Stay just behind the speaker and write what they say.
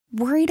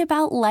Worried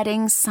about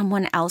letting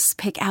someone else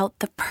pick out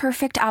the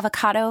perfect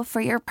avocado for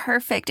your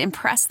perfect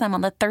impress them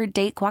on the third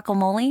date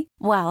guacamole?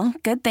 Well,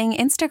 good thing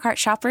Instacart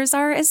shoppers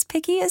are as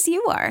picky as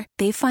you are.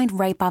 They find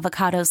ripe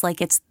avocados like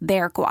it's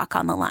their guac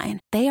on the line.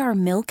 They are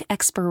milk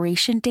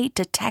expiration date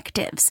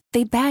detectives.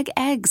 They bag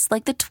eggs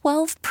like the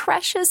 12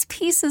 precious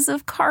pieces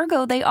of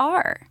cargo they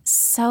are.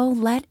 So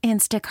let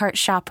Instacart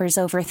shoppers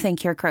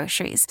overthink your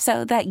groceries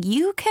so that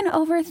you can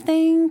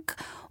overthink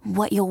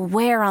what you'll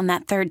wear on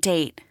that third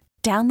date.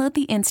 Download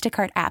the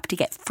Instacart app to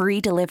get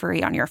free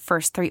delivery on your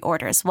first 3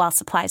 orders while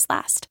supplies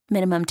last.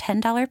 Minimum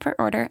 $10 per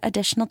order.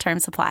 Additional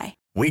terms apply.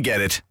 We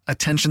get it.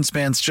 Attention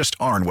spans just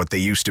aren't what they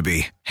used to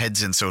be.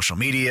 Heads in social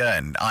media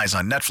and eyes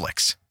on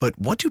Netflix. But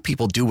what do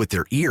people do with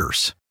their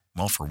ears?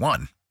 Well, for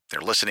one, they're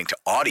listening to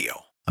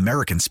audio.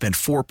 Americans spend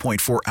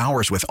 4.4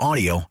 hours with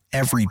audio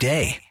every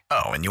day.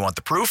 Oh, and you want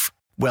the proof?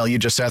 Well, you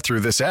just sat through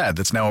this ad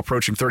that's now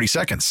approaching 30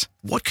 seconds.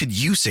 What could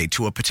you say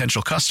to a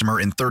potential customer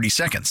in 30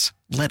 seconds?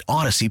 Let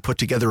Odyssey put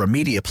together a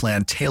media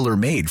plan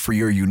tailor-made for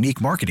your unique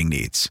marketing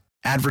needs.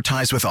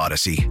 Advertise with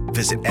Odyssey.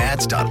 Visit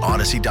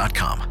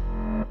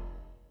ads.odyssey.com.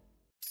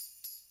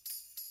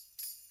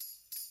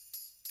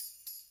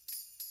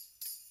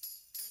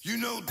 You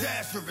know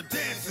Dasher and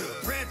Dancer,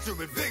 Prancer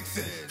and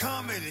Vixen,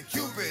 Comet and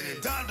Cupid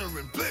and Donder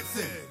and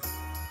Blitzen.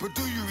 But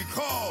do you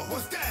recall,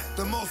 what's that?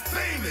 The most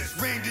famous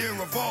reindeer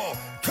of all.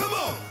 Come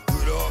on!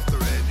 Rudolph the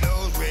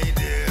red-nosed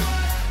reindeer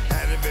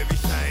had a very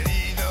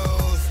shiny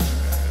nose.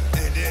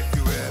 And if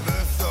you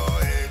ever saw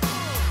it,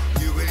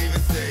 you would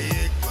even say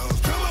it glows.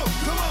 Come on,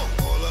 come on!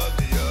 All of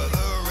the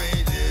other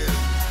reindeers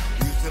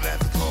used to have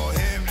to call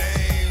him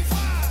names.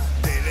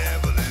 They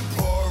never let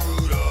poor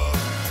Rudolph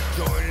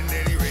join in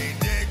any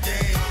reindeer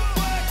game.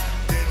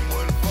 Then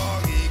one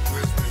foggy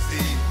Christmas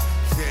Eve,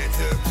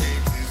 Santa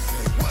came to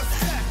say, what's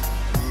that?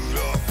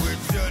 Rudolph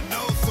with your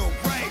nose so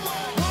bright,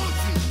 won't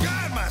you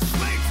guide my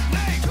sleigh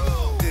tonight?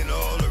 Then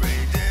all the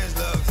reindeers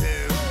loved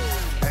him,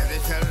 and they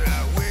shouted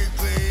out with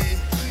glee,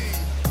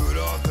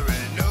 Rudolph the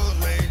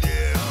red-nosed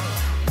reindeer,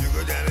 you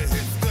go down in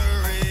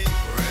history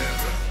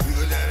forever. You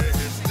go down in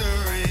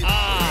history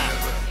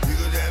forever. You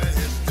go down in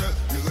history.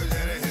 You go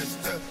down in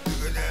history. You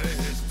go down in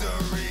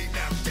history.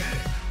 Now get it.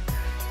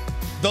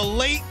 The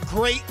late,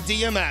 great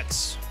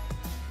DMX.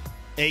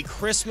 A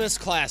Christmas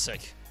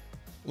classic.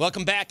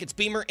 Welcome back. It's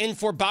Beamer in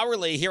for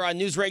Bauerle here on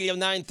News Radio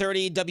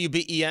 930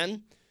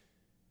 WBEN.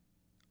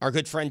 Our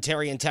good friend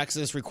Terry in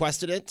Texas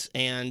requested it,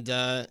 and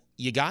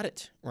you got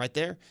it right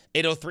there.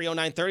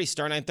 803-0930,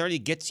 star 930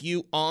 gets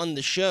you on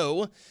the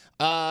show.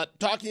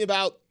 Talking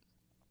about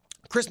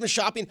Christmas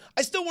shopping.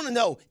 I still want to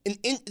know,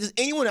 does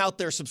anyone out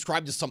there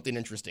subscribe to something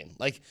interesting?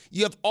 Like,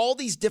 you have all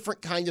these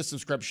different kinds of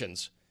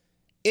subscriptions.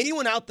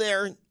 Anyone out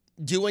there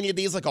do any of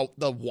these, like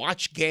the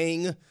Watch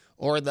Gang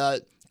or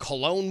the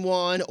Cologne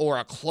one or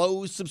a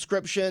clothes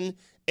subscription?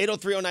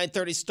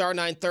 803-0930, star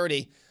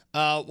 930.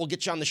 We'll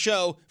get you on the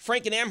show.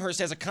 Frank in Amherst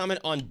has a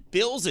comment on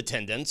Bills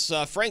attendance.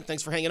 Frank,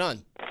 thanks for hanging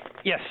on.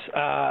 Yes,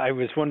 I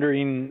was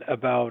wondering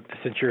about,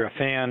 since you're a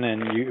fan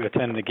and you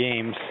attend the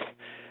games,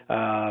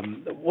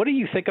 what do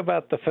you think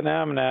about the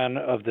phenomenon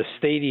of the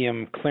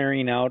stadium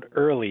clearing out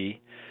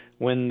early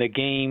when the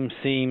game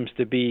seems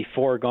to be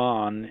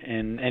foregone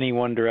in any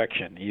one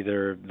direction?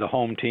 Either the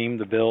home team,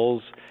 the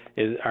Bills,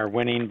 are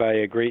winning by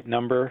a great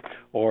number,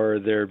 or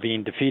they're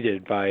being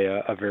defeated by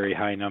a very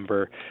high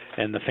number,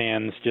 and the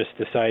fans just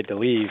decide to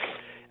leave.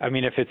 I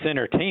mean, if it's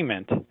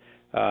entertainment,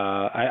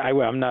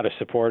 I'm not a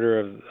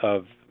supporter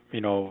of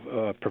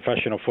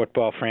professional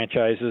football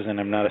franchises, and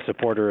I'm not a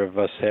supporter of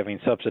us having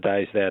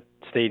subsidized that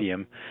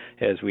stadium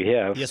as we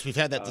have. Yes, we've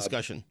had that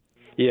discussion.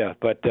 Yeah,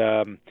 but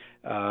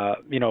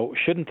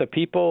shouldn't the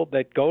people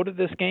that go to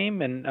this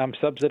game, and I'm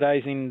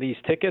subsidizing these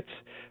tickets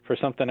for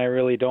something I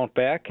really don't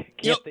back,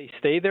 can't they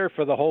stay there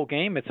for the whole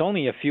game? It's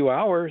only a few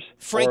hours.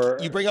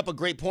 Frank, you bring up a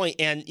great point,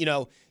 and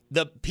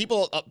the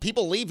people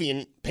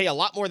leaving pay a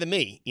lot more than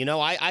me.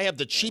 I have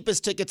the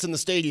cheapest tickets in the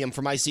stadium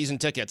for my season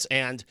tickets,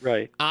 and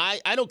right. I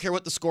don't care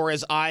what the score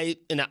is.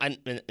 And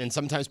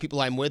sometimes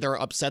people I'm with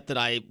are upset that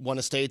I want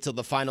to stay till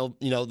the final,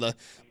 the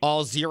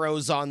all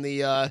zeros on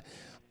the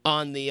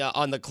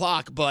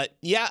clock. But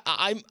yeah,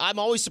 I'm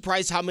always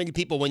surprised how many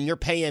people, when you're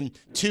paying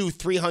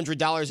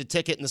 $200-$300 a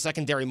ticket in the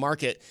secondary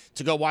market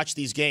to go watch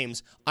these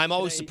games, I'm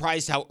always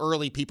surprised how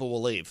early people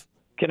will leave.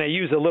 Can I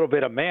use a little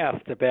bit of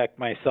math to back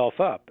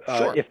myself up?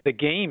 Sure. If the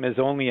game is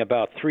only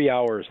about 3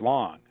 hours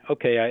long,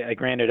 okay, I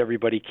granted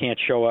everybody can't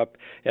show up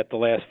at the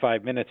last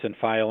 5 minutes and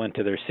file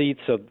into their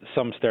seats, so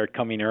some start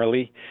coming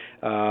early.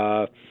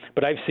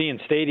 But I've seen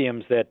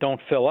stadiums that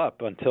don't fill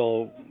up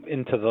until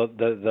into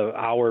the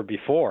hour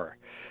before.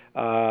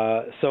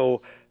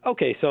 So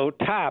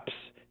tops,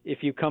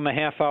 if you come a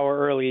half hour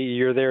early,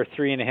 you're there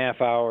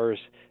 3.5 hours,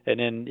 and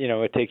then,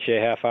 it takes you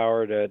a half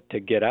hour to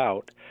get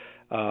out.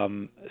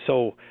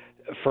 So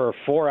for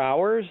 4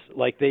 hours,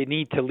 like they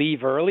need to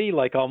leave early,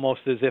 like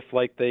almost as if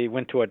like they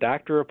went to a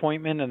doctor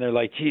appointment and they're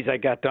like, geez, I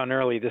got done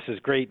early. This is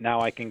great.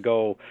 Now I can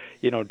go,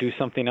 do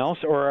something else.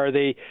 Or are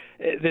they,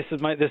 this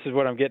is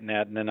what I'm getting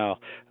at, and then I'll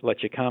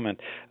let you comment.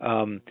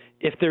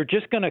 If they're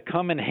just going to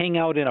come and hang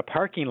out in a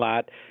parking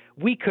lot,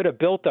 we could have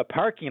built a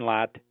parking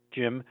lot,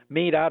 Jim,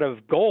 made out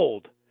of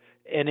gold.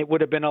 And it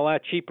would have been a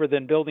lot cheaper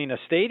than building a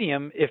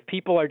stadium if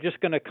people are just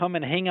going to come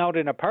and hang out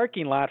in a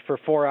parking lot for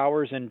 4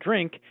 hours and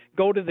drink,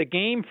 go to the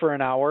game for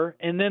an hour,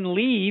 and then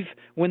leave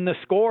when the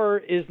score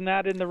is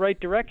not in the right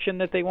direction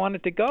that they want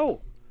it to go.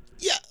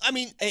 Yeah, I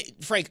mean,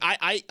 Frank,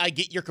 I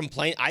get your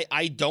complaint.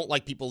 I don't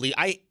like people leave.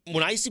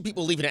 When I see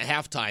people leaving at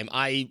halftime,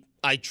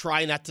 I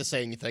try not to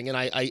say anything, and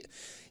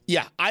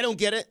I don't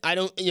get it. I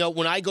don't,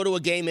 when I go to a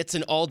game, it's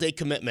an all-day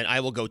commitment. I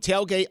will go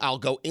tailgate, I'll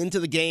go into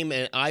the game,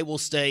 and I will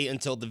stay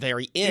until the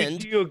very end.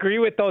 Do you agree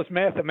with those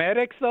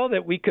mathematics, though,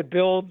 that we could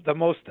build the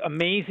most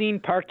amazing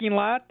parking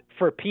lot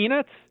for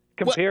peanuts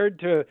compared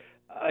to,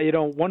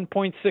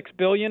 $1.6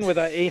 billion with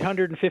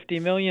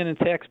 $850 million in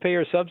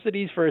taxpayer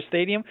subsidies for a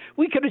stadium?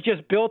 We could have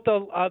just built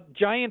a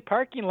giant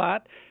parking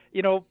lot.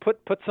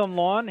 Put some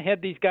lawn,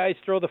 had these guys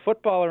throw the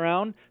football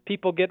around,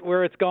 people get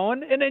where it's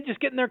going, and then just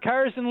get in their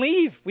cars and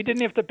leave. We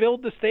didn't have to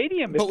build the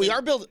stadium. But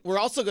we're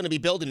also going to be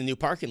building a new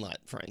parking lot,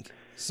 Frank.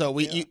 So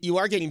you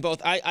are getting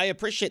both. I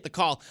appreciate the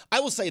call. I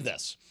will say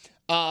this.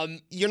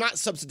 You're not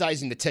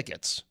subsidizing the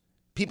tickets.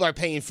 People are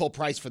paying full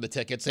price for the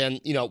tickets,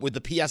 and, with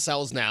the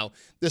PSLs now,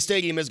 the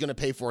stadium is going to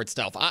pay for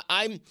itself.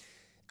 I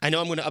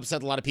know I'm going to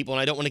upset a lot of people, and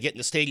I don't want to get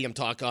into stadium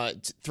talk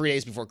 3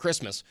 days before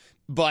Christmas,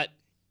 but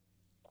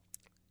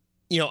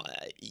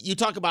you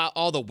talk about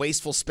all the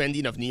wasteful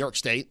spending of New York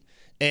State,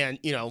 and,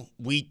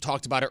 we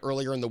talked about it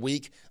earlier in the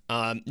week.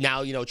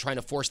 Now, trying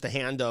to force the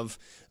hand of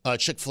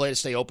Chick-fil-A to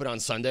stay open on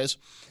Sundays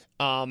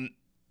along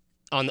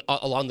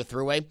the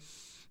thruway.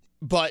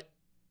 But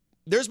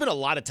there's been a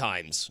lot of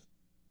times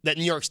that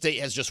New York State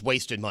has just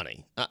wasted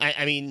money.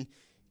 I mean,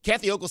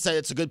 Kathy Hochul said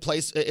it's a good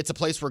place. It's a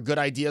place where good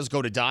ideas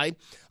go to die.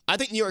 I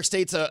think New York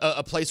State's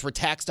a place where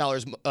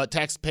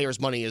taxpayers'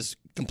 money is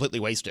completely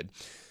wasted.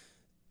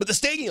 But the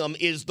stadium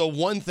is the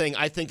one thing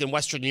I think in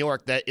Western New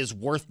York that is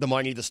worth the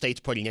money the state's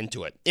putting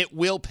into it. It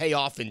will pay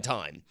off in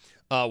time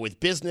with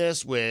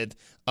business, with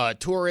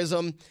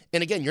tourism.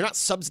 And again, you're not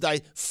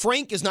subsidized.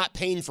 Frank is not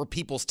paying for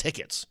people's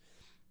tickets.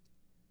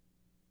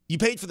 You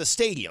paid for the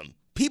stadium.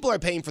 People are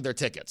paying for their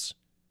tickets.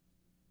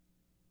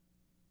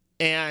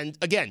 And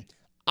again,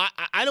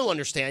 I don't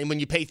understand when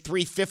you pay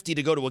 $350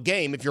 to go to a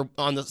game, if you're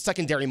on the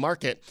secondary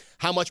market,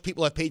 how much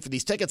people have paid for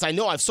these tickets. I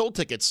know I've sold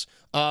tickets.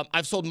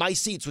 I've sold my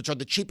seats, which are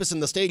the cheapest in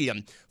the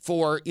stadium,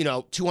 for,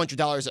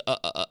 $200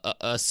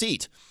 a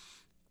seat.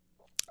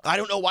 I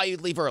don't know why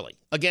you'd leave early.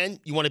 Again,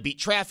 you want to beat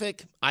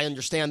traffic. I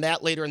understand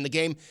that later in the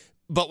game.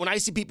 But when I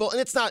see people, and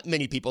it's not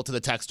many people to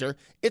the texter,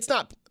 it's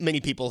not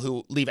many people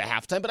who leave at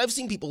halftime, but I've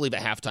seen people leave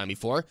at halftime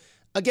before.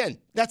 Again,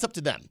 that's up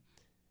to them.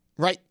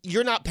 Right?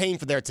 You're not paying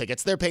for their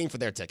tickets. They're paying for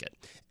their ticket.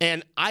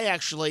 And I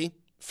actually,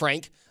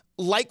 Frank,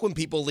 like when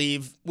people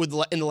leave in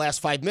the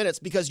last 5 minutes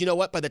because you know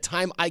what? By the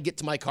time I get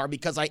to my car,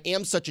 because I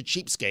am such a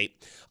cheapskate,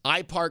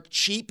 I park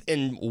cheap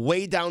and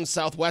way down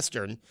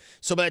Southwestern.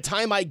 So by the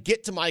time I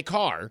get to my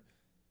car,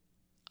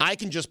 I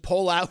can just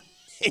pull out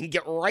and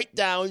get right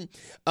down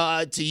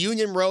to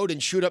Union Road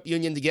and shoot up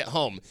Union to get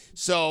home.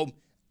 So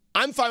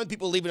I'm fine with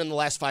people leaving in the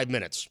last 5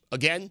 minutes.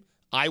 Again,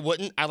 I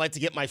wouldn't. I like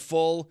to get my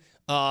full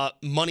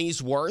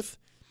money's worth.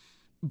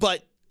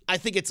 But I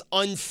think it's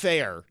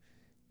unfair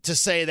to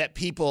say that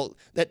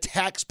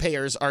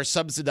taxpayers are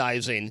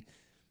subsidizing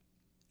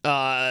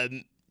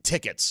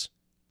tickets.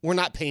 We're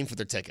not paying for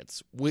their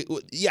tickets.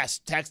 Yes,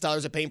 tax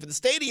dollars are paying for the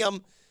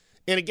stadium.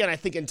 And again, I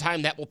think in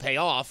time that will pay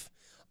off.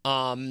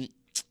 And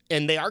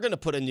they are going to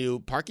put a new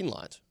parking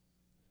lot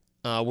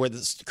where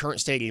the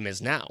current stadium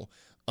is now.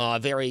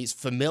 Very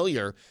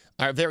similar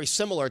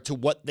to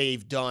what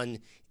they've done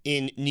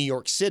in New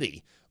York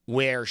City,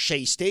 where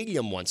Shea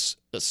Stadium once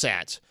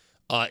sat,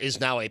 is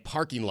now a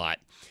parking lot,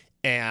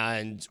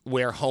 and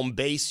where home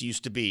base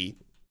used to be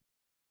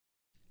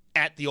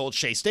at the old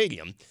Shea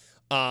Stadium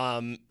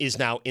is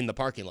now in the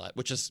parking lot,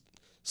 which is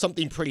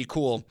something pretty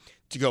cool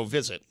to go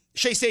visit.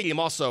 Shea Stadium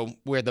also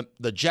where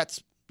the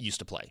Jets used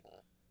to play.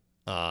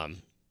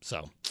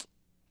 So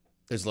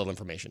there's a little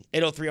information.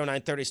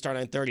 803-0930, star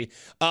 930.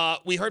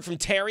 We heard from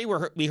Terry.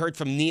 We heard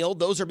from Neil.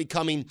 Those are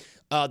becoming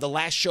the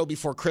last show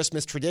before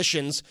Christmas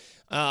traditions.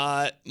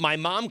 My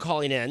mom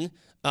calling in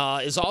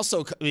is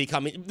also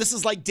becoming, this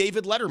is like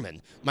David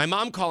Letterman. My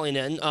mom calling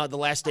in the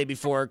last day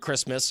before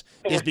Christmas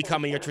is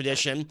becoming a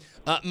tradition.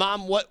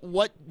 Mom,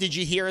 what did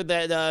you hear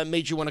that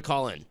made you want to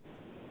call in?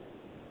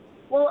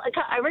 Well,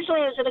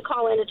 originally I was going to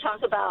call in to talk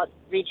about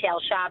retail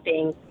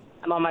shopping.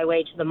 I'm on my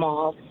way to the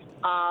mall.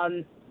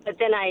 But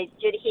then I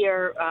did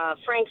hear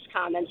Frank's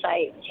comments.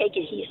 I take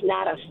it he's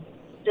not a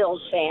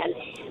Bills fan.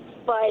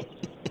 But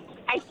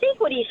I think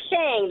what he's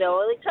saying,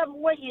 though,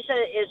 what he said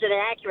is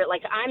inaccurate.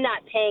 Like, I'm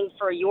not paying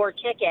for your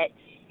ticket.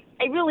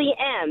 I really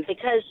am,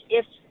 because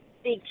if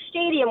the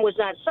stadium was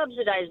not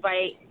subsidized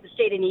by the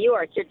state of New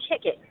York, your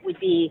ticket would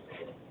be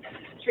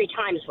 3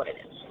 times what it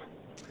is,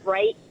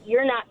 right?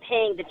 You're not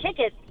paying the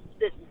ticket.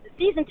 The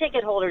season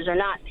ticket holders are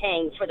not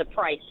paying for the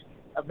price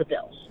of the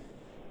Bills.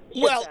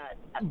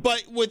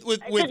 But with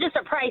it's just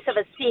a price of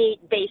a seat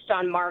based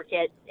on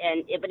market,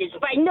 but it's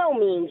by no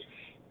means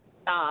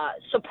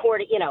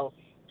supporting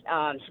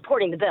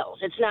the Bills.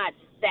 It's not.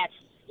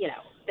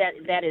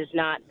 That is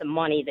not the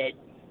money that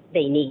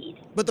they need.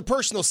 But the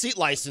personal seat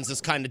license is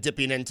kind of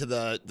dipping into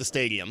the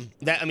stadium.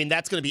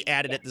 That's going to be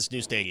added at this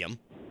new stadium.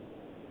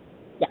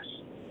 Yes.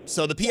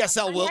 So the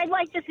PSL will. I'd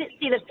like to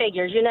see the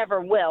figures. You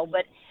never will,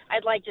 but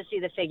I'd like to see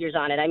the figures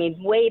on it. I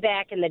mean, way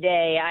back in the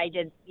day, I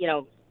did,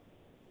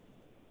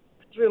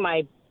 through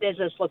my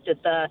business, looked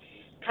at the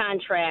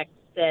contract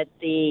that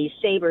the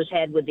Sabres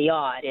had with the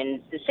Odd,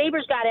 and the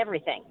Sabres got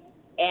everything,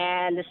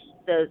 and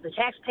the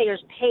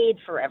taxpayers paid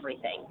for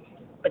everything,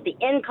 but the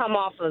income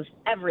off of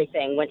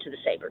everything went to the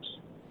Sabres,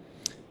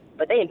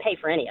 but they didn't pay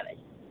for any of it.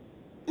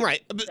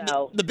 Right.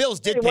 So the Bills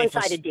did pay for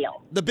one-sided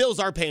deal. The Bills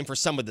are paying for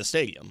some of the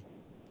stadium.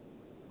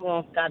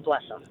 Well, God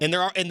bless them. And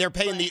they're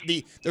paying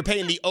they're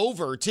paying the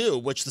over too,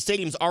 which the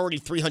stadium's already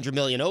 $300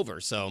 million over.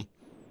 So.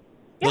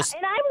 Yeah,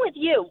 and I'm with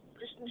you.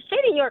 The state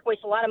of New York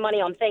wastes a lot of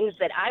money on things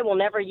that I will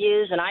never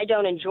use and I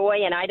don't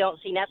enjoy and I don't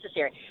see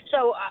necessary.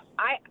 So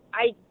I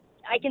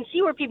can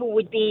see where people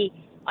would be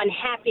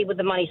unhappy with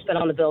the money spent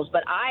on the Bills,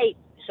 but I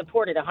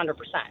support it 100%.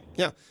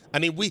 Yeah. I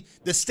mean,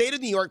 the state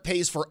of New York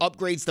pays for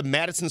upgrades to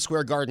Madison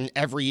Square Garden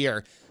every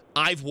year.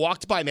 I've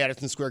walked by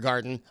Madison Square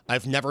Garden.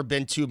 I've never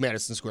been to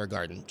Madison Square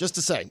Garden. Just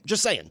saying.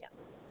 Yeah.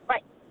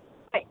 Right.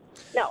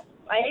 No,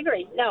 I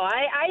agree. No,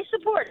 I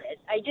support it.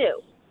 I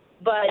do.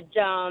 But,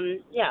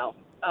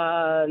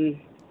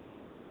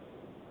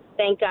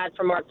 thank God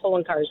for Mark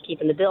Poloncarz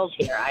keeping the Bills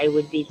here. I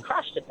would be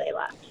crushed if they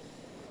left.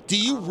 Do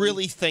you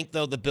really think,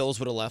 though, the Bills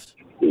would have left?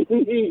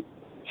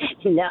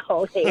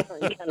 No, they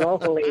weren't going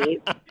to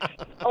leave.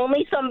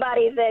 Only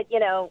somebody that,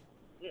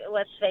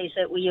 let's face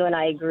it, you and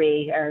I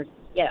agree, or,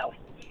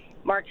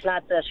 Mark's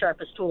not the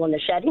sharpest tool in the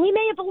shed, and he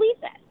may have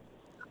believed that.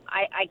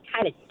 I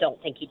kind of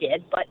don't think he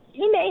did, but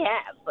he may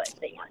have, but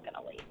they weren't going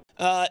to leave.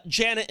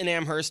 Janet in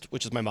Amherst,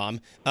 which is my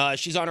mom,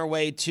 she's on her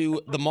way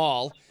to the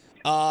mall.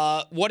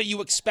 What are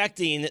you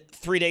expecting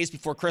 3 days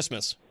before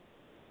Christmas?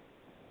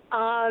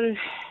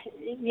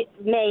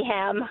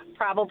 Mayhem,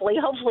 probably.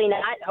 Hopefully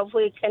not.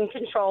 Hopefully we can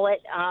control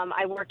it.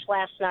 I worked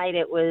last night.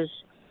 It was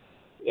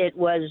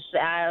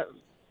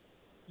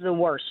the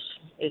worst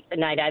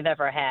night I've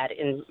ever had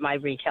in my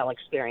retail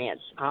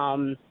experience.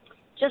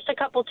 Just a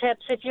couple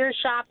tips. If you're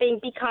shopping,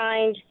 be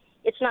kind.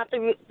 It's not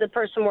the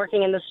person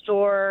working in the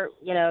store.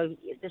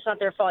 It's not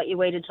their fault you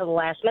waited till the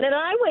last minute. And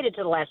I waited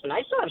till the last minute.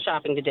 I still have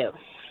shopping to do.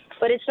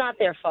 But it's not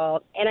their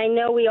fault. And I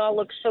know we all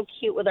look so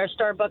cute with our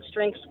Starbucks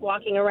drinks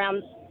walking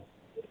around.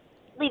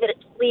 Leave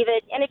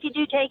it. And if you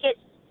do take it,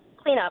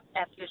 clean up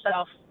after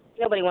yourself.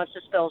 Nobody wants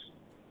to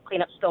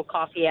clean up spilled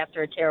coffee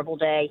after a terrible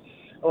day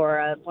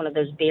or one of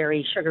those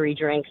berry, sugary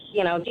drinks.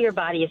 Do your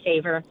body a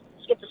favor.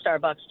 Skip the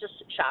Starbucks.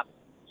 Just shop.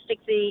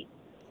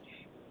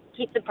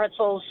 Keep the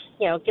pretzels,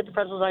 get the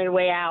pretzels on your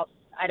way out.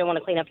 I don't want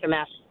to clean up your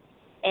mess.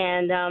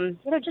 And,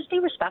 just be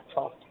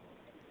respectful.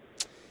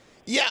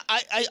 Yeah,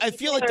 I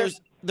feel like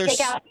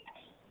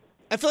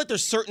I feel like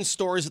there's certain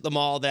stores at the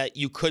mall that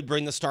you could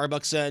bring the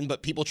Starbucks in,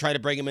 but people try to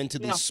bring them into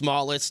the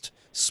smallest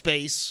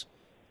space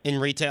in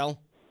retail.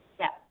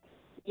 Yeah.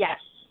 Yes.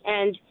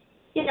 And,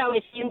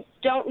 if you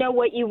don't know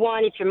what you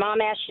want, if your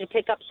mom asks you to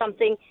pick up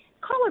something,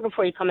 call her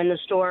before you come in the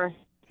store.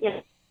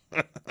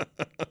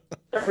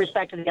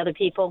 Respect to the other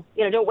people.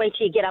 Don't wait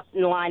till you get up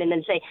in the line and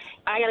then say,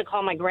 I got to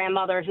call my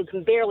grandmother who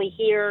can barely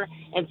hear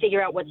and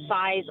figure out what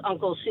size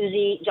Uncle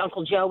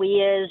Joey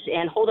is,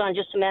 and hold on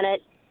just a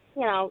minute.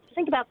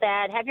 Think about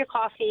that. Have your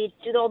coffee,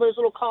 do all those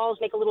little calls,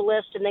 make a little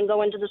list, and then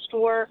go into the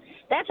store.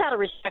 That's out of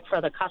respect for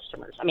other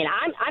customers. I mean,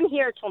 I'm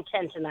here till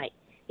 10 tonight,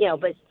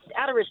 but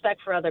out of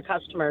respect for other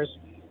customers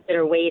that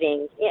are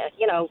waiting,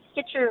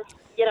 get your,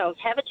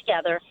 have it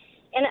together.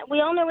 And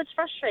we all know it's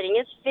frustrating.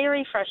 It's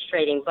very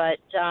frustrating, but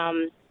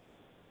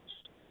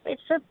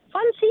it's a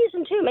fun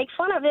season too. Make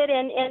fun of it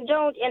and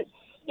don't. And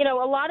a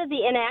lot of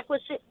the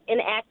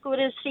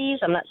inadequacies,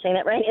 I'm not saying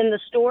that right, in the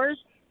stores,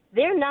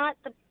 they're not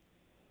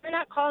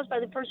caused by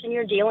the person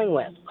you're dealing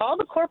with. Call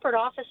the corporate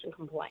office and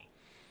complain.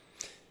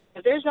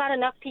 If there's not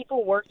enough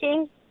people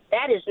working,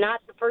 that is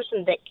not the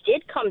person that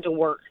did come to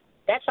work.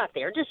 That's not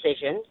their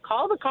decision.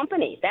 Call the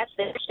company. That's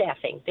their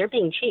staffing. They're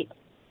being cheap.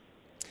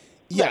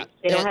 Yeah, right.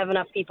 They don't have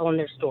enough people in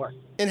their store.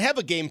 And have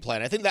a game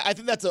plan. I think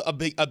that's a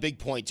big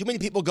point. Too many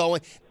people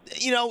going.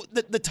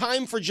 The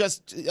time for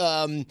just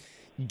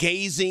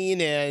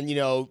gazing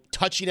and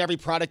touching every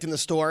product in the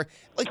store,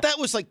 like that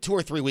was like 2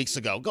 or 3 weeks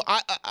ago.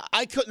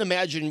 I couldn't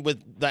imagine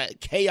with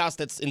that chaos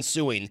that's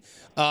ensuing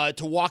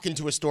to walk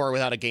into a store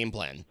without a game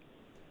plan.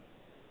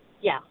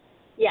 Yeah.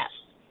 Yes.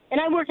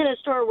 And I work in a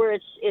store where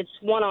it's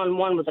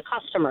one-on-one with the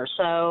customer.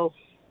 So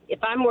if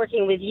I'm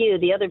working with you,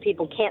 the other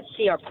people can't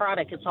see our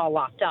product. It's all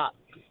locked up.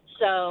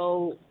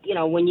 So,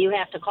 when you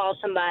have to call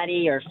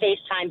somebody or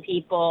FaceTime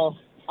people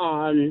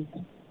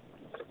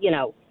you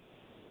know,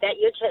 that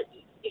you're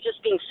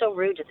just being so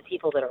rude to the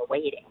people that are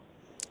waiting.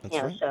 That's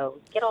You know, right. so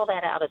get all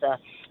that out of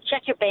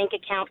check your bank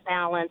account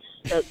balance.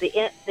 The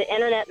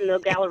internet in the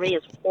gallery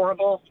is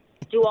horrible.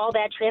 Do all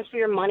that. Transfer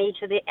your money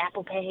to the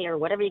Apple Pay or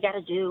whatever you got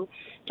to do.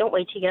 Don't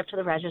wait till you get up to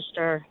the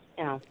register.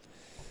 You know,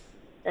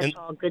 that's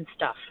all good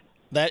stuff.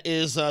 That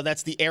is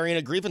that's the airing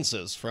of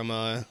grievances from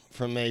a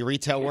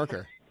retail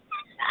worker.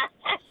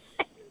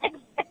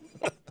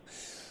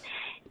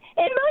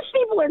 And most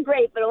people are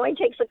great, but it only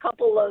takes a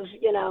couple of,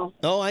 you know.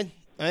 Oh, I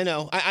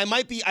know. I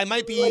might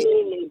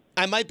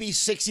be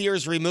 6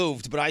 years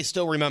removed, but I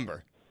still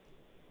remember.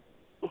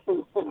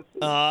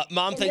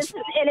 Mom, thanks.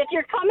 And if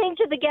you're coming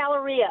to the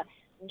Galleria,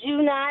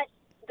 do not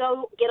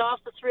go get off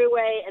the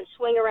freeway and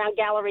swing around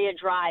Galleria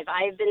Drive.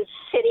 I've been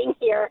sitting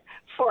here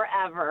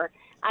forever.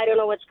 I don't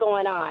know what's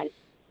going on,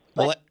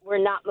 but we're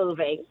not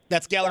moving.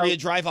 That's Galleria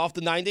Drive off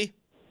the 90?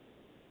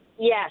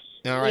 Yes.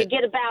 All right. You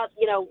get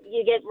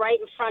you get right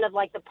in front of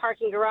like the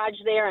parking garage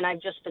there, and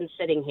I've just been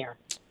sitting here.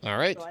 All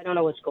right. So I don't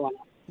know what's going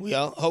on.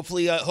 Well,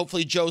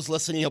 hopefully Joe's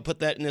listening. He'll put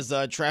that in his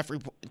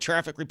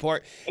traffic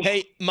report.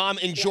 Hey, Mom,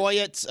 enjoy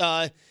it.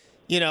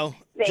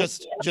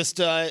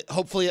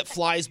 Hopefully it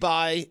flies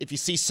by. If you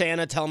see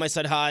Santa, tell him I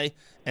said hi,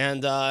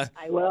 and I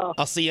will.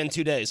 I'll see you in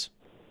 2 days.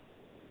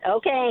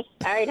 Okay.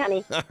 All right,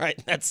 honey. All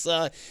right. That's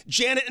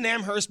Janet in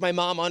Amherst, my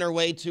mom, on her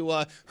way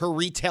to her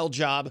retail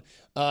job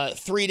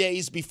 3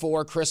 days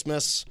before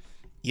Christmas.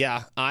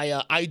 Yeah,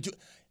 I do.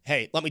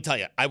 Hey, let me tell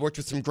you, I worked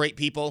with some great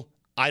people.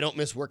 I don't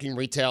miss working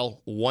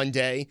retail one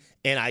day,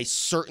 and I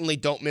certainly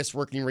don't miss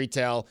working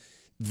retail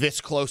this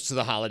close to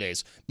the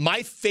holidays.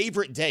 My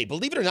favorite day,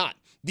 believe it or not,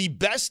 the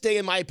best day,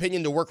 in my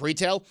opinion, to work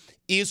retail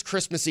is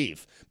Christmas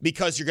Eve,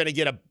 because you're going to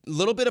get a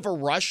little bit of a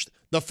rush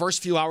the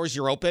first few hours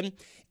you're open,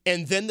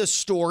 and then the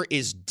store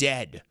is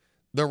dead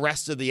the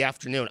rest of the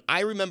afternoon.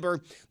 I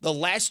remember the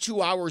last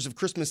 2 hours of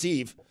Christmas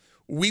Eve,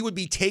 we would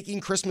be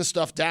taking Christmas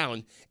stuff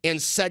down and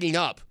setting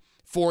up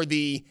for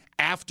the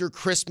after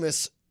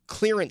Christmas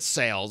clearance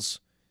sales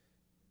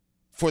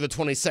for the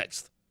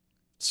 26th.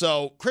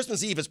 So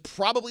Christmas Eve is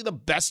probably the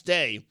best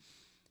day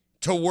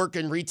to work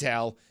in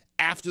retail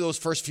after those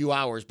first few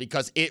hours,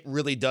 because it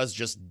really does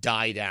just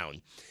die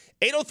down.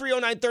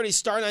 803-0930,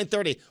 star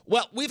 930.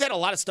 Well, we've had a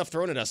lot of stuff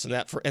thrown at us in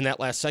that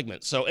last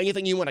segment. So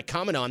anything you want to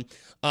comment on,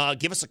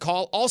 give us a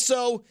call.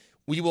 Also,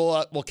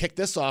 we'll kick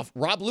this off.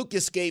 Rob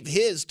Lucas gave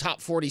his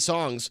top 40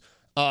 songs,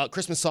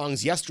 Christmas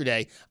songs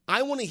yesterday.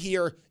 I want to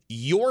hear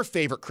your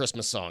favorite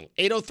Christmas song.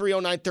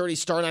 803-0930,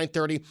 star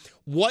 930.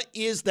 What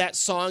is that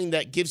song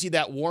that gives you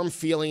that warm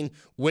feeling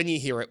when you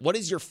hear it? What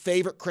is your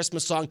favorite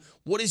Christmas song?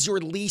 What is your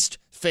least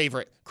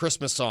favorite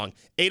Christmas song?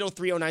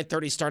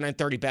 803-0930, star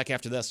 930. Back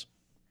after this.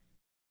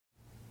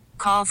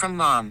 Call from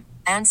mom.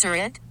 Answer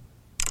it.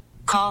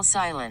 Call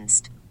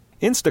silenced.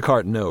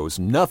 Instacart knows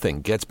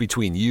nothing gets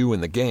between you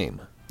and the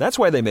game. That's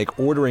why they make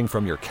ordering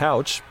from your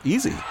couch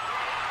easy.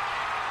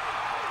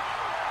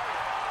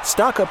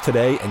 Stock up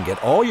today and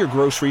get all your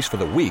groceries for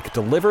the week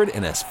delivered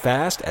in as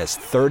fast as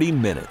 30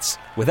 minutes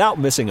without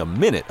missing a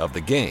minute of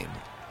the game.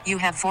 You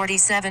have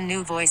 47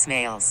 new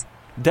voicemails.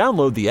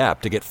 Download the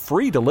app to get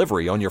free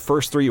delivery on your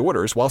first 3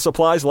 orders while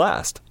supplies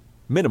last.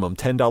 Minimum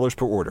 $10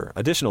 per order.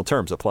 Additional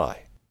terms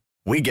apply.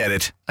 We get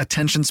it.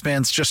 Attention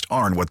spans just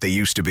aren't what they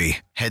used to be.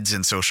 Heads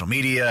in social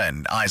media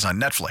and eyes on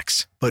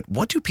Netflix. But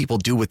what do people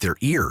do with their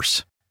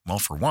ears? Well,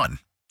 for one,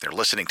 they're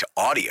listening to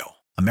audio.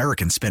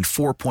 Americans spend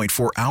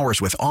 4.4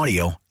 hours with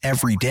audio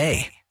every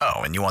day.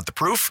 Oh, and you want the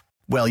proof?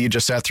 Well, you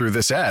just sat through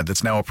this ad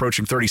that's now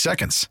approaching 30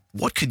 seconds.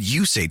 What could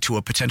you say to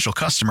a potential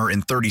customer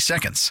in 30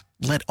 seconds?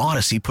 Let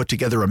Odyssey put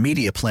together a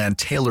media plan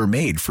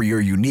tailor-made for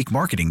your unique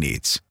marketing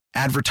needs.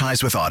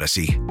 Advertise with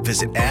Odyssey.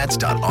 Visit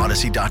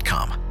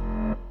ads.odyssey.com.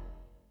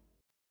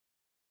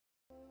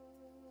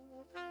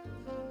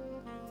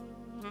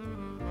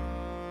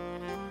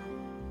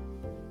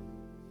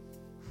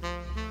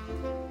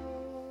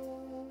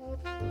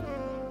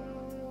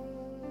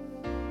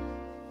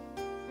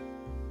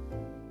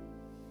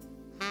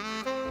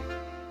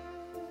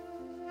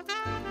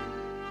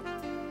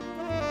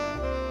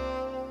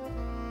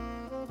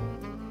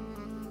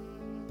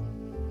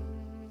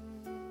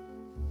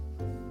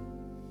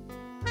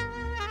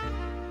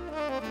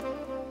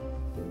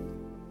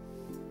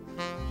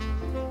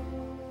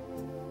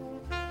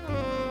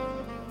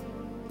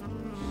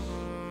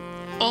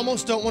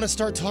 Almost don't want to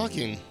start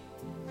talking.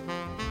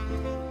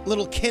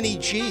 Little Kenny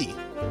G.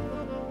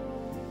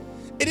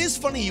 It is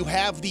funny you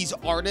have these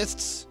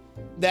artists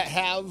that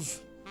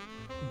have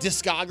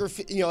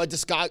discography, a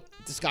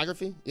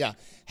discography? Yeah.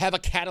 Have a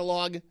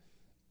catalog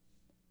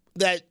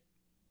that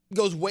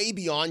goes way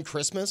beyond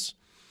Christmas,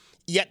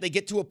 yet they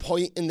get to a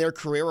point in their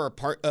career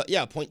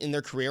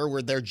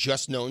where they're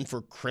just known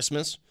for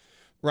Christmas,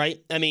 right?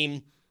 I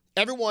mean,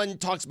 everyone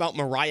talks about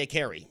Mariah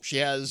Carey. She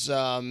has,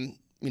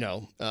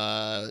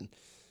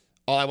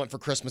 All I Want for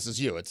Christmas Is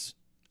You. It's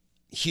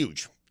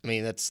huge. I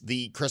mean, that's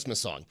the Christmas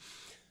song.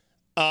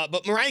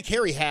 But Mariah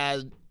Carey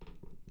had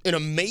an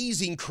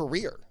amazing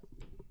career.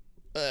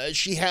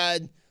 She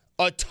had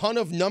a ton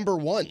of number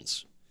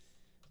ones.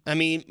 I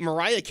mean,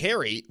 Mariah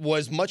Carey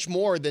was much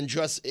more than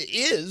just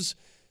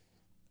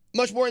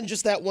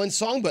that one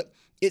song, but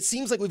it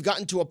seems like we've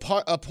gotten to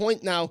a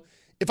point now.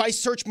 If I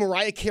search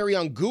Mariah Carey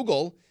on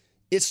Google,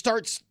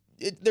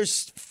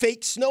 there's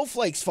fake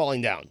snowflakes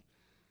falling down.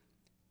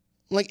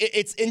 Like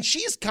and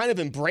she's kind of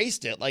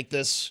embraced it like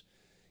this.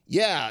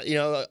 Yeah,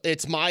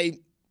 it's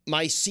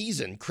my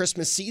season,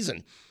 Christmas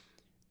season.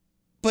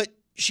 But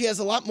she has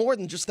a lot more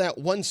than just that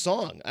one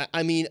song.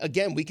 I mean,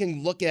 again, we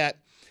can look at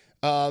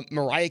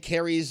Mariah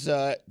Carey's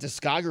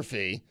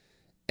discography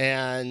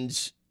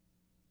and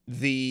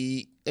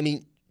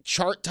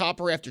chart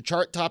topper after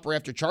chart topper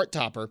after chart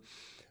topper.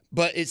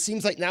 But it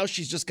seems like now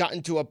she's just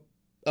gotten to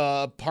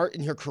a part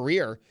in her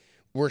career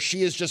where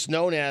she is just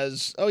known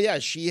as, oh yeah,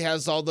 she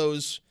has all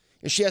those,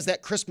 and she has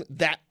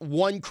that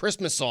one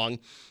Christmas song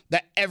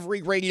that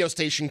every radio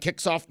station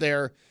kicks off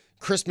their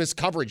Christmas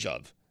coverage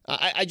of.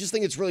 I just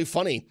think it's really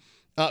funny,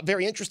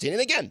 very interesting.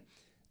 And again,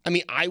 I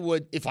mean,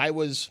 if I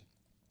was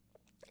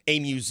a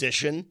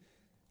musician,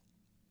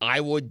 I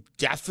would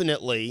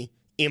definitely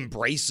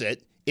embrace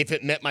it if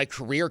it meant my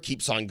career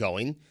keeps on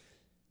going.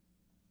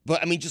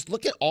 But I mean, just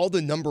look at all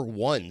the number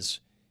ones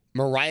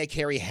Mariah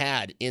Carey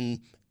had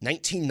in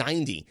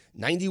 1990,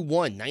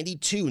 91,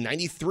 92,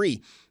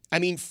 93. I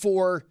mean,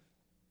 for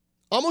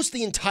almost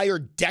the entire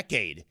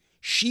decade,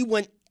 she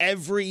went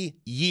every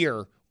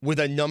year with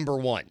a number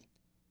one.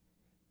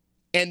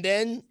 And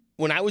then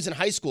when I was in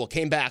high school,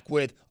 came back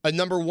with a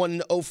number one in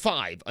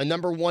 2005, a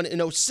number one in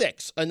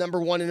 2006, a number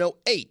one in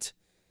 2008.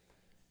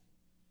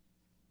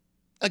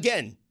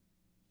 Again,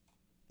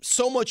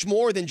 so much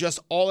more than just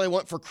All I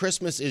Want for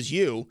Christmas Is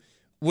You,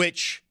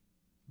 which,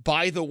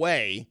 by the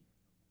way,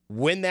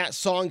 when that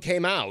song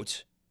came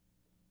out,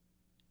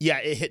 yeah,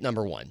 it hit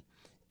number one.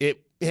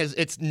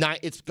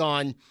 It's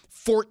gone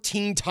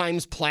 14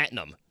 times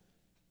platinum.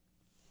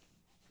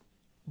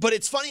 But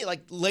it's funny,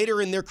 like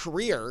later in their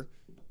career,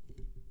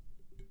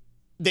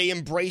 they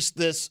embraced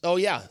this, oh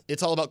yeah,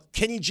 it's all about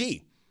Kenny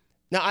G.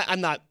 Now, I'm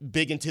not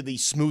big into the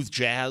smooth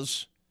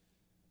jazz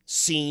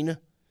scene,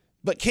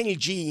 but Kenny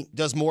G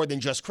does more than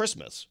just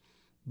Christmas.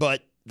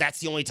 But that's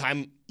the only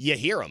time you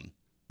hear him,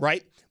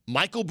 right?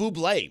 Michael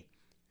Bublé.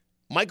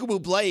 Michael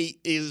Bublé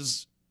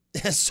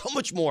has so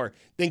much more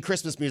than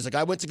Christmas music.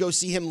 I went to go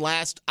see him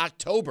last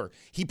October.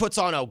 He puts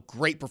on a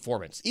great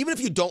performance. Even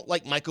if you don't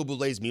like Michael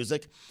Bublé's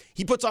music,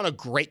 he puts on a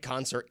great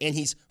concert, and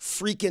he's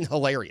freaking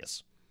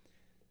hilarious.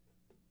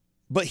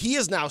 But he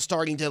is now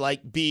starting to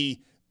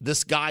be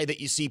this guy that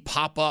you see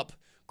pop up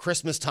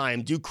Christmas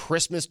time, do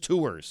Christmas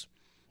tours.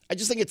 I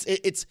just think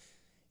it's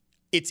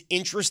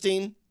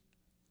interesting.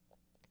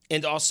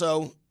 And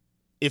also,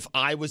 if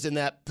I was in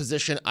that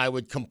position, I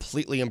would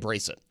completely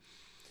embrace it.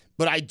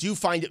 But I do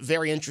find it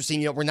very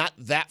interesting. We're not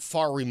that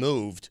far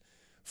removed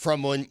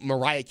from when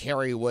Mariah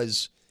Carey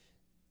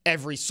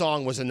every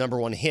song was a number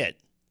one hit.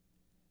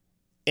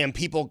 And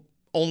people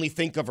only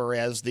think of her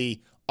as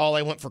the All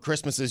I Want for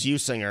Christmas Is You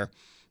singer.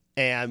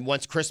 And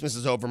once Christmas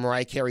is over,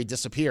 Mariah Carey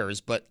disappears.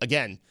 But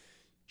again,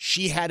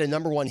 she had a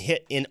number one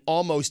hit in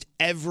almost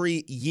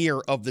every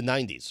year of the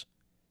 90s.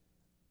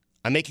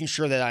 I'm making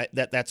sure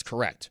that's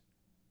correct.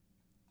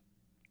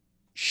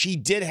 She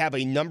did have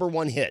a number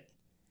one hit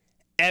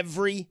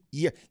every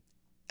year.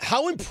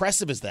 How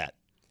impressive is that?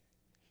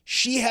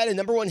 She had a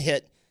number one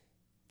hit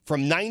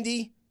from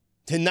 90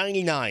 to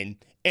 99,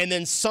 and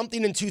then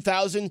something in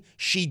 2000,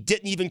 she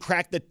didn't even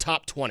crack the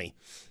top 20.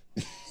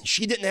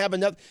 She didn't have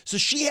enough. So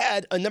she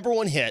had a number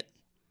one hit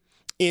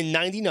in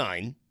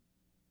 99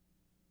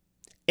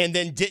 and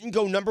then didn't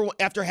go number one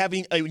after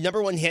having a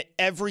number one hit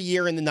every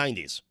year in the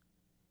 90s.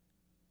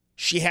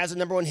 She has a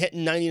number one hit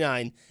in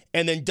 99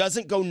 and then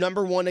doesn't go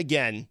number one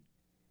again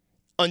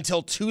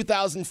until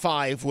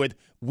 2005 with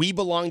We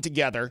Belong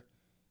Together,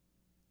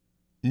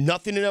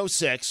 Nothing in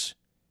 2006,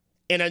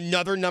 and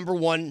another number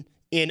one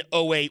in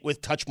 2008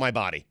 with Touch My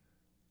Body.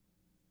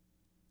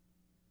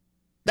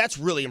 That's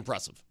really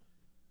impressive.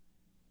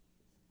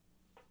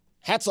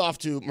 Hats off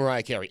to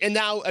Mariah Carey. And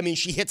now, I mean,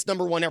 she hits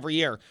number one every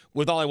year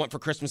with All I Want for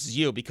Christmas Is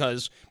You,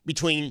 because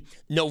between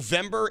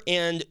November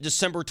and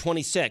December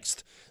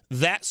 26th,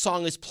 that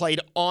song is played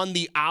on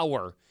the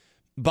hour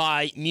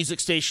by music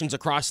stations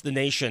across the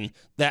nation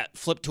that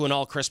flip to an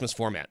all-Christmas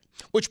format,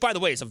 which, by the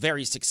way, is a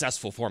very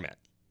successful format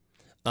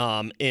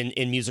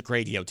in music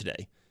radio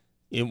today.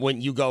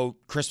 When you go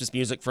Christmas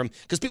music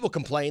because people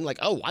complain like,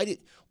 oh,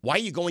 why are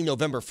you going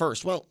November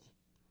 1st? Well,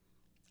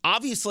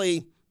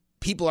 obviously,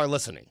 people are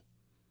listening.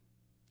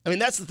 I mean,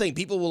 that's the thing.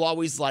 People will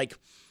always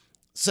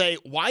say,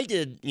 why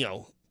did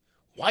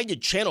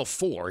Channel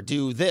 4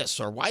 do this?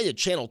 Or why did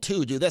Channel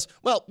 2 do this?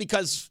 Well,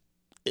 because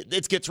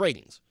it gets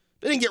ratings.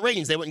 If they didn't get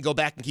ratings, they wouldn't go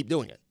back and keep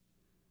doing it.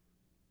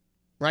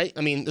 Right?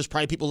 I mean, there's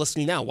probably people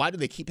listening now. Why do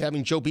they keep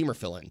having Joe Beamer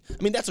fill in?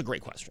 I mean, that's a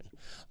great question.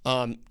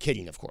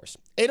 Kidding, of course.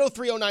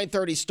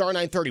 8030930, star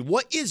 930.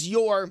 What is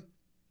your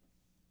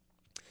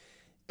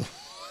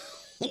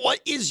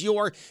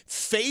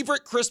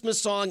favorite Christmas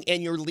song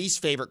and your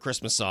least favorite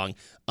Christmas song?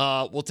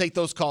 We'll take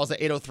those calls at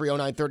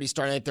 8030930,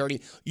 star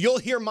 930. You'll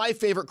hear my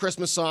favorite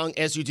Christmas song,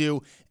 as you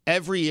do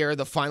every year,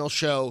 the final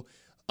show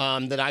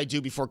that I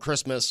do before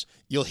Christmas.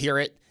 You'll hear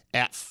it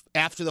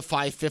after the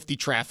 5:50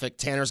 traffic.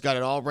 Tanner's got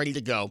it all ready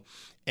to go.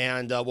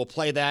 And we'll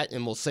play that,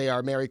 and we'll say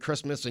our Merry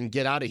Christmas and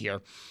get out of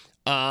here.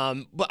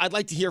 But I'd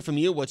like to hear from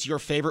you. What's your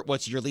favorite?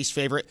 What's your least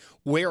favorite?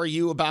 Where are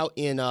you about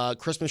in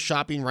Christmas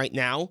shopping right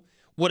now?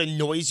 What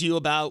annoys you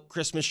about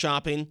Christmas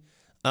shopping?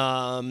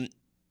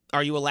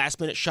 Are you a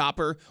last-minute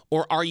shopper,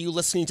 or are you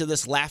listening to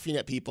this laughing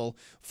at people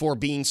for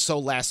being so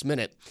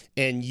last-minute,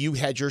 and you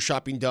had your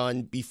shopping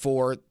done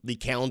before the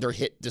calendar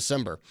hit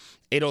December?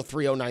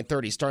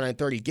 803-0930, star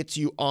 930 gets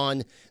you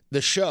on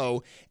the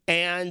show,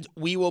 and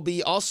we will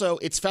be also,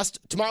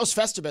 tomorrow's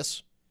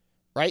Festivus,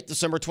 right?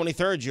 December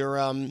 23rd,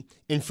 you're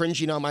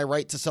infringing on my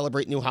right to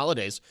celebrate new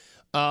holidays.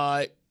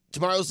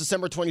 Tomorrow's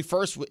December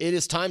 21st. It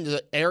is time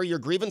to air your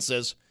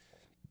grievances.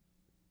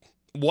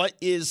 What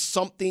is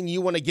something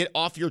you want to get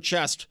off your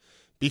chest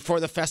before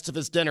the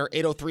Festivus dinner?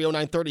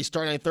 803-0930,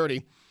 star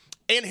 930.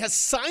 And has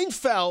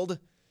Seinfeld,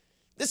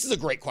 this is a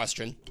great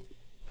question.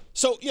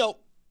 So,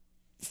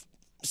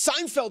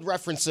 Seinfeld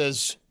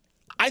references,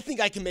 I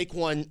think I can make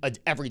one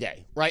every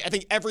day, right? I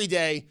think every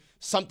day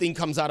something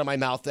comes out of my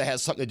mouth that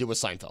has something to do with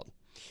Seinfeld.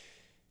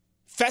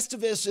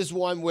 Festivus is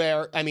one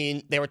where,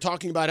 they were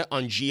talking about it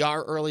on GR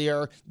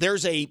earlier.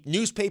 There's a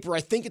newspaper,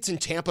 I think it's in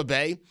Tampa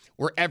Bay,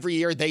 where every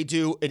year they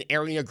do an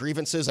airing of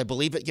grievances. I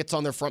believe it gets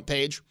on their front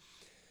page.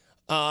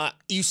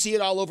 You see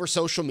it all over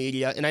social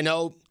media, and I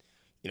know,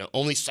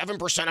 only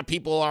 7% of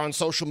people are on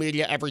social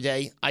media every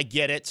day. I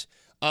get it,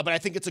 but I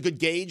think it's a good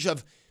gauge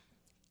of,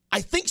 I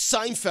think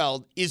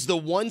Seinfeld is the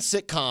one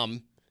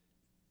sitcom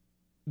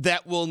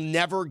that will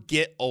never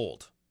get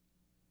old.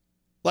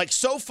 Like,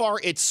 so far,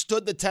 it's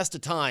stood the test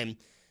of time.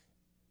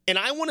 And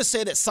I want to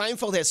say that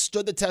Seinfeld has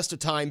stood the test of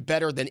time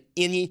better than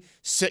any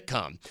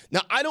sitcom.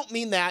 Now, I don't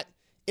mean that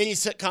any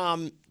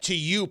sitcom to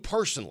you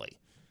personally.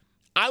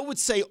 I would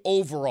say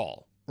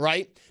overall,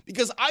 right?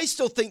 Because I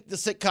still think the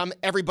sitcom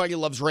Everybody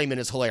Loves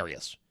Raymond is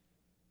hilarious.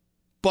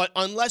 But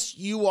unless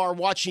you are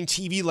watching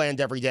TV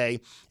Land every day,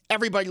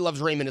 Everybody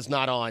Loves Raymond is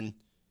not on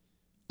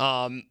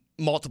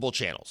multiple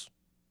channels,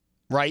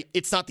 right?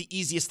 It's not the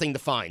easiest thing to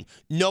find.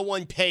 No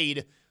one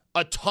paid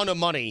a ton of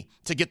money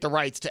to get the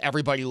rights to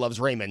Everybody Loves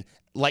Raymond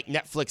like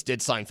Netflix did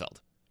Seinfeld.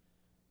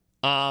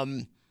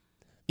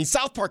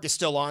 South Park is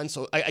still on,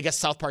 so I guess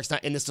South Park's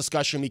not in this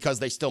discussion because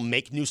they still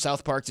make new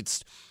South Parks.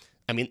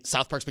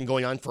 South Park's been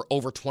going on for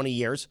over 20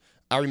 years.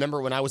 I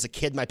remember when I was a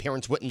kid, my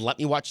parents wouldn't let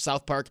me watch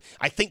South Park.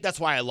 I think that's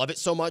why I love it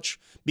so much,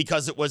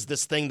 because it was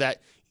this thing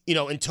that,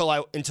 until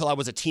I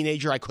was a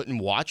teenager, I couldn't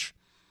watch.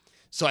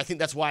 So I think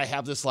that's why I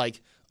have this,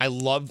 I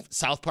love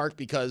South Park,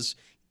 because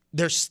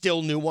there's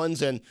still new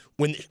ones, and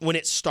when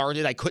it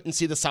started, I couldn't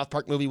see the South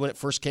Park movie when it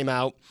first came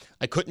out.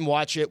 I couldn't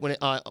watch it when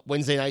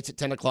Wednesday nights at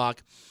 10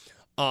 o'clock.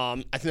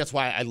 I think that's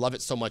why I love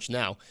it so much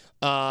now.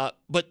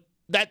 But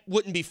that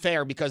wouldn't be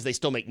fair because they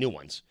still make new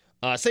ones.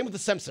 Same with The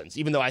Simpsons,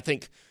 even though I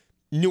think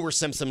newer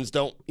Simpsons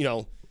don't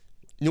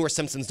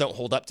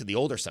hold up to the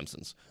older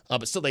Simpsons.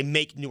 But still, they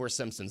make newer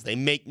Simpsons. They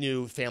make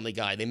new Family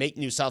Guy. They make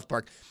new South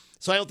Park.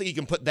 So I don't think you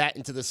can put that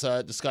into this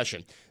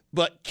discussion.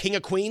 But King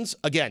of Queens,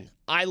 again,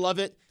 I love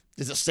it.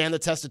 Does it stand the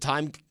test of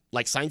time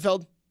like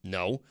Seinfeld?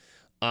 No.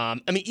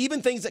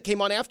 Even things that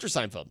came on after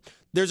Seinfeld.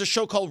 There's a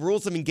show called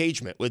Rules of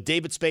Engagement with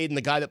David Spade and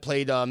the guy that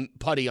played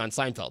Putty on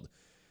Seinfeld.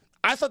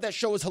 I thought that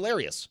show was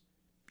hilarious.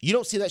 You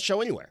don't see that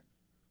show anywhere.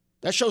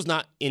 That show's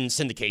not in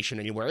syndication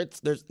anywhere.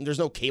 There's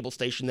no cable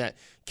station that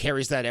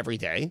carries that every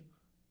day.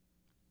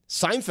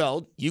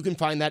 Seinfeld, you can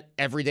find that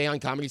every day on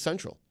Comedy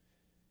Central.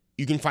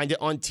 You can find it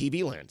on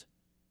TV Land.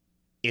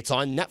 It's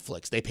on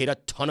Netflix. They paid a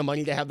ton of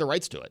money to have the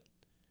rights to it.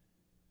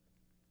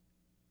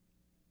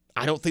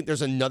 I don't think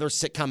there's another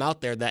sitcom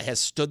out there that has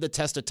stood the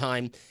test of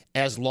time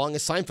as long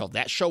as Seinfeld.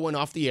 That show went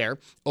off the air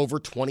over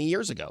 20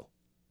 years ago.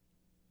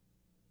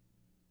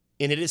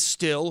 And it is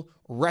still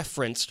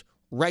referenced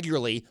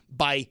regularly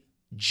by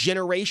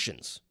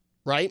generations,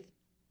 right?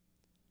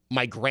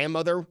 My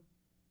grandmother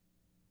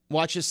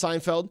watches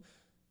Seinfeld.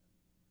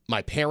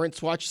 My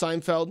parents watch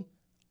Seinfeld.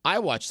 I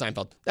watch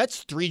Seinfeld.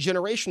 That's 3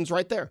 generations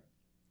right there.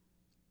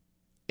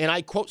 And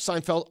I quote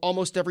Seinfeld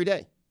almost every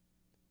day.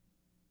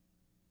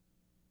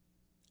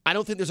 I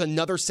don't think there's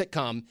another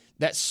sitcom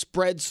that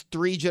spreads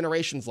 3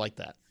 generations like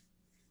that.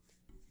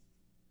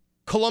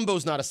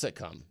 Columbo's not a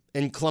sitcom,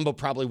 and Columbo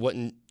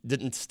probably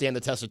didn't stand the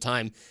test of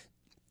time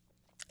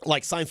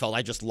like Seinfeld.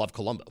 I just love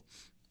Columbo.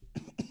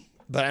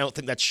 But I don't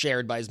think that's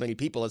shared by as many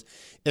people as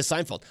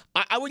Seinfeld.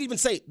 I would even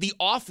say The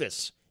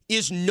Office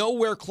is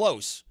nowhere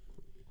close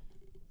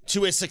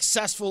to as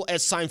successful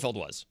as Seinfeld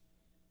was.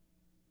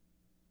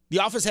 The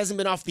Office hasn't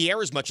been off the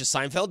air as much as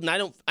Seinfeld,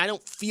 and I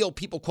don't feel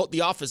people quote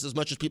The Office as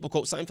much as people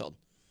quote Seinfeld.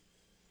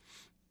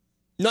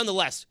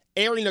 Nonetheless,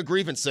 airing of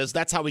grievances,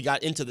 that's how we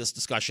got into this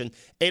discussion.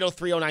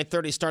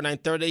 803-0930, star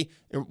 930.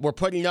 We're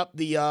putting up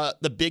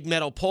the big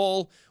metal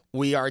pole.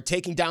 We are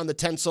taking down the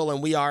tinsel,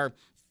 and we are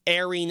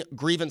airing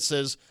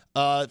grievances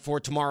for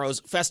tomorrow's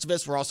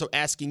Festivus. We're also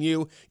asking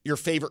you your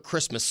favorite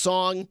Christmas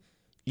song.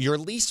 Your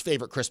least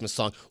favorite Christmas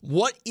song.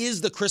 What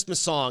is the Christmas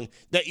song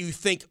that you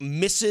think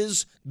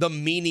misses the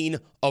meaning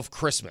of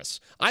Christmas?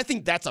 I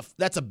think that's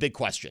a big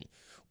question.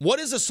 What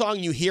is a song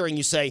you hear and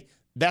you say,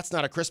 that's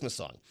not a Christmas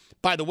song?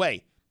 By the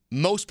way,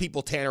 most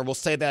people, Tanner, will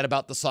say that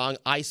about the song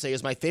I say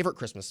is my favorite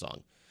Christmas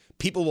song.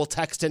 People will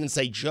text in and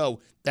say, Joe,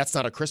 that's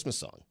not a Christmas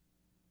song.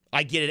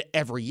 I get it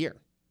every year.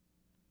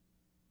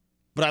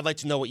 But I'd like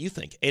to know what you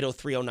think.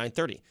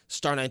 8030930.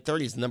 Star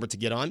 930 is the number to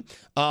get on.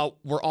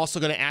 We're also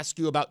going to ask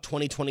you about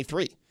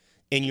 2023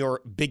 and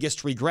your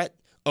biggest regret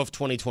of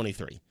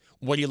 2023.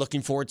 What are you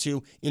looking forward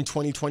to in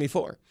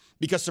 2024?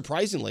 Because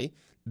surprisingly,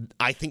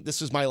 I think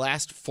this is my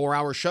last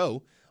 4-hour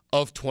show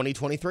of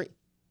 2023.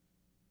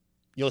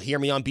 You'll hear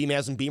me on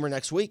Beamaz and Beamer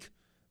next week,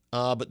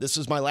 but this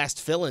is my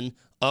last fill-in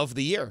of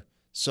the year.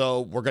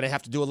 So we're going to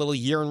have to do a little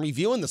year in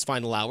review in this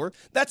final hour.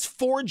 That's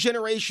 4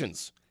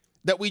 generations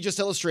that we just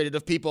illustrated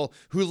of people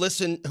who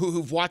listen,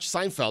 who've watched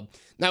Seinfeld.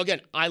 Now,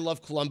 again, I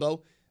love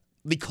Columbo.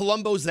 The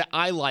Columbos that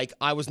I like,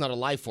 I was not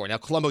alive for. Now,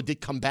 Columbo did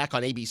come back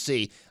on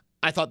ABC.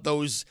 I thought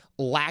those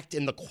lacked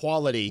in the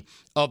quality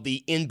of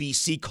the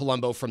NBC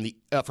Columbo from the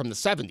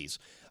 70s.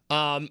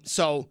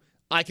 So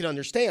I can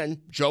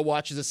understand Joe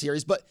watches a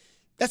series, but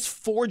that's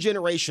 4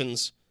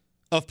 generations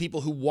of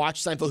people who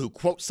watch Seinfeld, who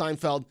quote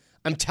Seinfeld.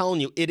 I'm telling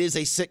you, it is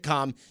a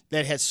sitcom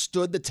that has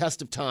stood the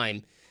test of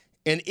time,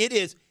 and it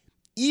is,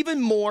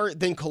 even more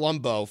than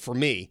Columbo, for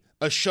me,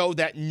 a show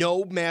that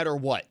no matter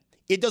what,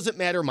 it doesn't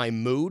matter my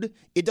mood,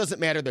 it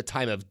doesn't matter the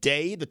time of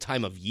day, the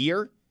time of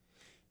year,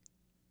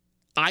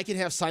 I can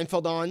have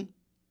Seinfeld on,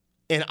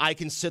 and I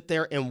can sit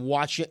there and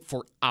watch it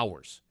for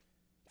hours.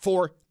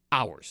 For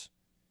hours.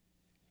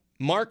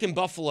 Mark in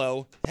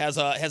Buffalo has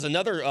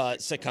another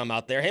sitcom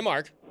out there. Hey,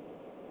 Mark.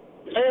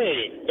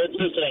 Hey, good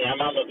listening. I'm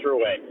on the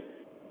thruway.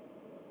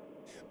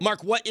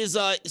 Mark, what is,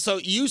 so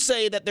you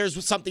say that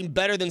there's something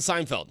better than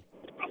Seinfeld?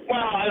 Well,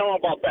 I don't know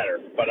about better,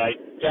 but I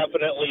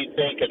definitely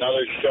think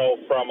another show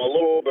from a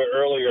little bit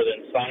earlier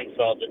than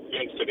Seinfeld that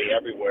seems to be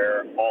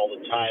everywhere all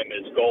the time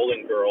is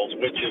Golden Girls,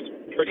 which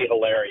is pretty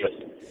hilarious.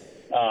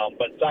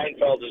 But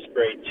Seinfeld is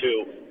great,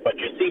 too. But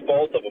you see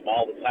both of them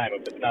all the time.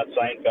 If it's not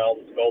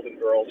Seinfeld, it's Golden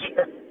Girls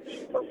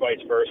or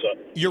vice versa.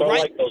 You're right.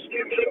 I like those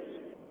two shows.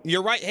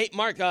 You're right. Hey,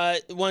 Mark,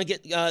 want to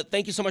get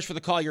thank you so much for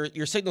the call.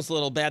 Your signal's a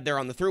little bad there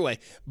on the thruway.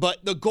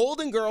 But the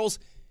Golden Girls,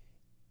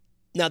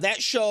 now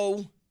that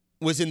show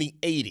was in the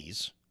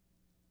 80s.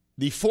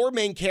 The 4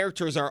 main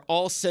characters are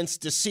all since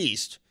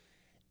deceased,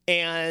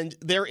 and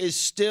there is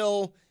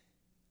still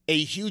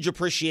a huge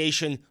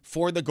appreciation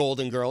for the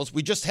Golden Girls.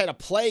 We just had a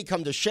play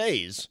come to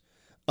Shays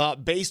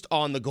based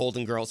on the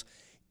Golden Girls.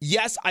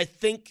 Yes, I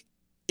think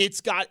it's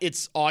got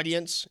its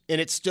audience,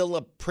 and it's still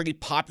a pretty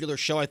popular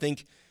show. I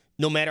think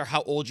no matter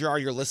how old you are,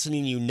 you're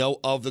listening, you know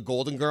of the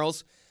Golden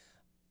Girls.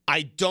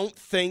 I don't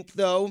think,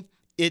 though,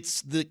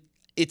 it's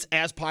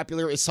as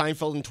popular as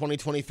Seinfeld in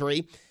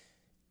 2023.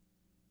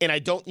 And I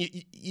don't,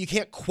 you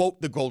can't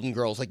quote the Golden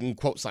Girls like you can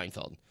quote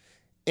Seinfeld.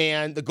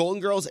 And the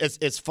Golden Girls,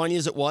 as funny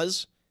as it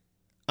was,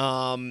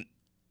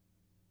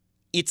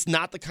 it's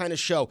not the kind of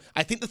show.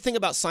 I think the thing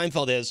about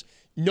Seinfeld is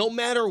no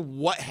matter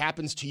what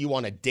happens to you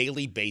on a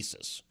daily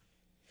basis,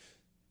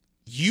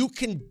 you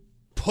can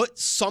put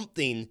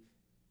something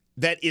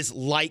that is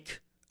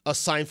like a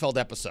Seinfeld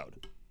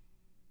episode,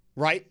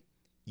 right?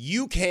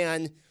 You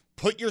can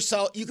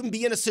you can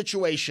be in a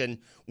situation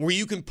where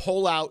you can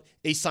pull out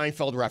a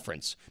Seinfeld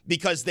reference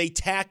because they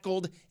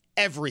tackled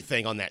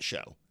everything on that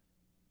show.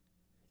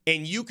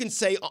 And you can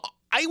say,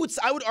 I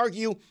would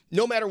argue,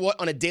 no matter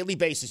what, on a daily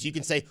basis, you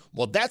can say,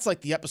 well, that's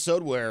like the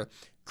episode where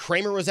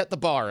Kramer was at the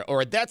bar,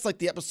 or that's like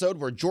the episode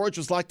where George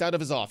was locked out of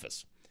his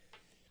office.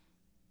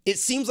 It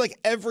seems like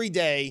every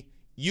day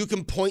you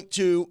can point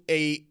to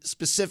a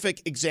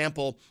specific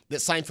example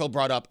that Seinfeld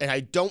brought up, and I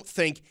don't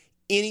think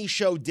any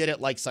show did it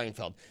like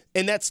Seinfeld.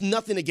 And that's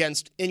nothing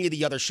against any of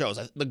the other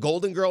shows. The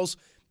Golden Girls,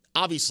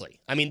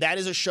 obviously. I mean, that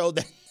is a show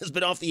that has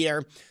been off the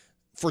air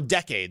for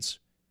decades.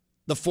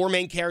 The 4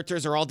 main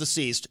characters are all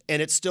deceased,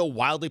 and it's still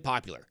wildly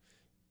popular.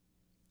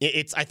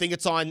 I think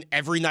it's on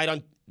every night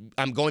on.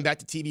 I'm going back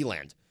to TV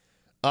Land.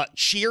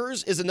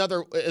 Cheers is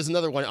another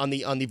one on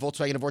the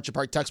Volkswagen of Orchard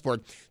Park text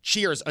board.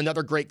 Cheers,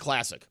 another great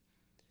classic.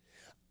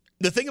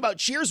 The thing about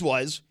Cheers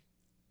was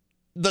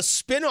the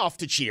spinoff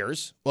to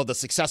Cheers, well, the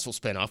successful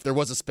spinoff, there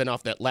was a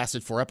spinoff that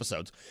lasted 4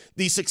 episodes.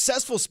 The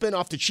successful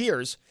spinoff to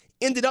Cheers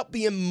ended up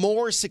being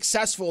more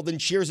successful than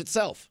Cheers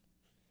itself.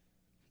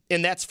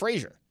 And that's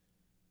Frasier.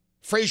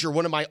 Frasier,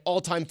 one of my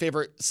all-time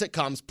favorite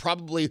sitcoms,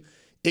 probably,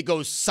 it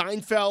goes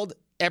Seinfeld,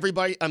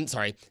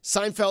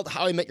 Seinfeld,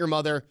 How I Met Your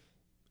Mother,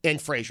 and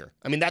Frasier.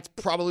 I mean, that's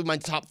probably my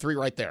top 3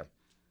 right there.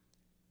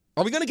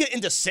 Are we going to get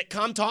into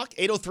sitcom talk?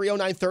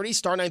 8030930,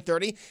 star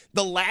 930.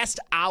 The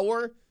last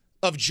hour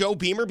of Joe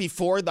Beamer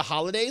before the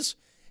holidays?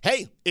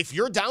 Hey, if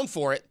you're down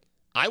for it,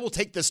 I will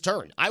take this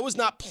turn. I was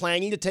not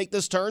planning to take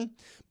this turn,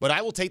 but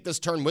I will take this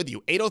turn with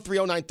you.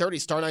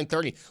 8030930, star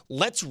 930.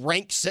 Let's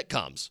rank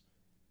sitcoms.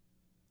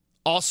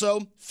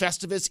 Also,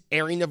 Festivus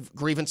airing of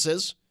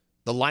grievances.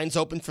 The line's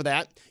open for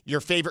that.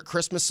 Your favorite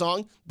Christmas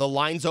song, the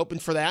line's open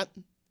for that.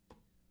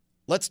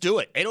 Let's do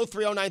it.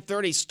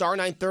 8030930, star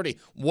 930.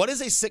 What is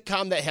a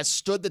sitcom that has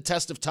stood the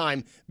test of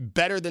time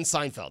better than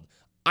Seinfeld?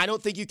 I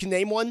don't think you can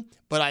name one,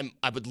 but I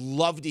would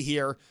love to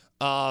hear.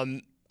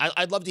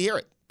 I'd love to hear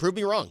it. Prove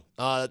me wrong.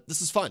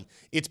 This is fun.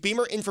 It's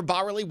Beamer in for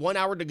Bauerle. 1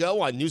 hour to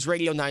go on News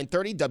Radio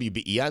 930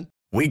 WBEN.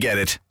 We get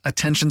it.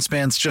 Attention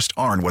spans just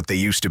aren't what they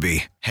used to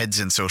be. Heads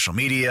in social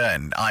media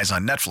and eyes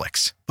on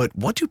Netflix. But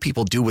what do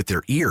people do with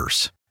their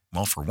ears?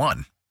 Well, for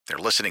one, they're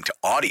listening to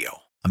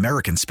audio.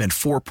 Americans spend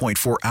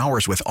 4.4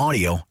 hours with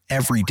audio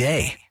every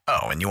day.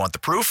 Oh, and you want the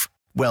proof?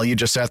 Well, you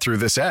just sat through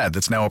this ad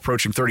that's now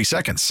approaching 30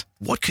 seconds.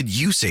 What could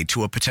you say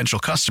to a potential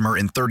customer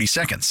in 30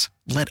 seconds?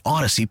 Let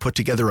Odyssey put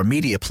together a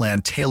media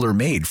plan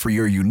tailor-made for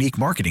your unique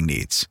marketing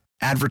needs.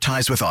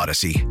 Advertise with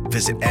Odyssey.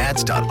 Visit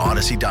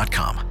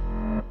ads.odyssey.com.